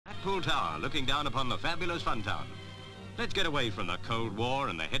Blackpool Tower, looking down upon the fabulous fun town. Let's get away from the Cold War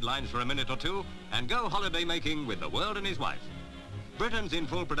and the headlines for a minute or two and go holiday making with the world and his wife. Britain's in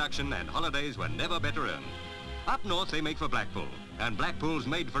full production and holidays were never better earned. Up north they make for Blackpool, and Blackpool's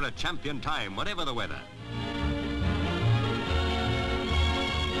made for a champion time, whatever the weather.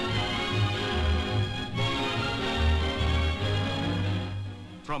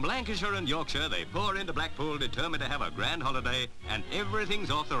 From Lancashire and Yorkshire, they pour into Blackpool determined to have a grand holiday, and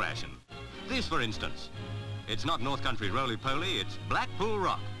everything's off the ration. This, for instance. It's not North Country roly-poly, it's Blackpool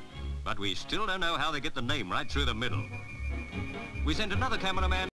Rock. But we still don't know how they get the name right through the middle. We sent another cameraman